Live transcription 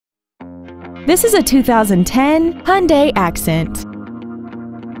This is a 2010 Hyundai Accent.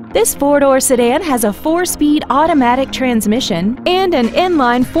 This four-door sedan has a 4-speed automatic transmission and an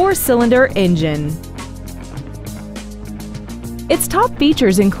inline 4-cylinder engine. Its top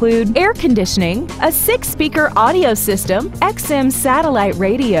features include air conditioning, a 6-speaker audio system, XM satellite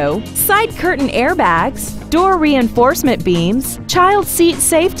radio, side curtain airbags, door reinforcement beams, child seat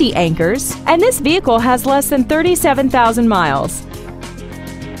safety anchors, and this vehicle has less than 37,000 miles.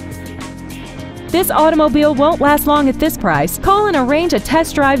 This automobile won't last long at this price. Call and arrange a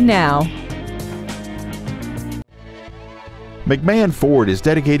test drive now. McMahon Ford is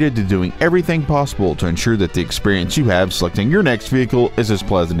dedicated to doing everything possible to ensure that the experience you have selecting your next vehicle is as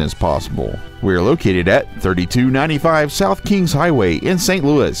pleasant as possible. We are located at 3295 South Kingshighway in St.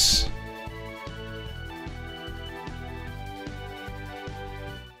 Louis.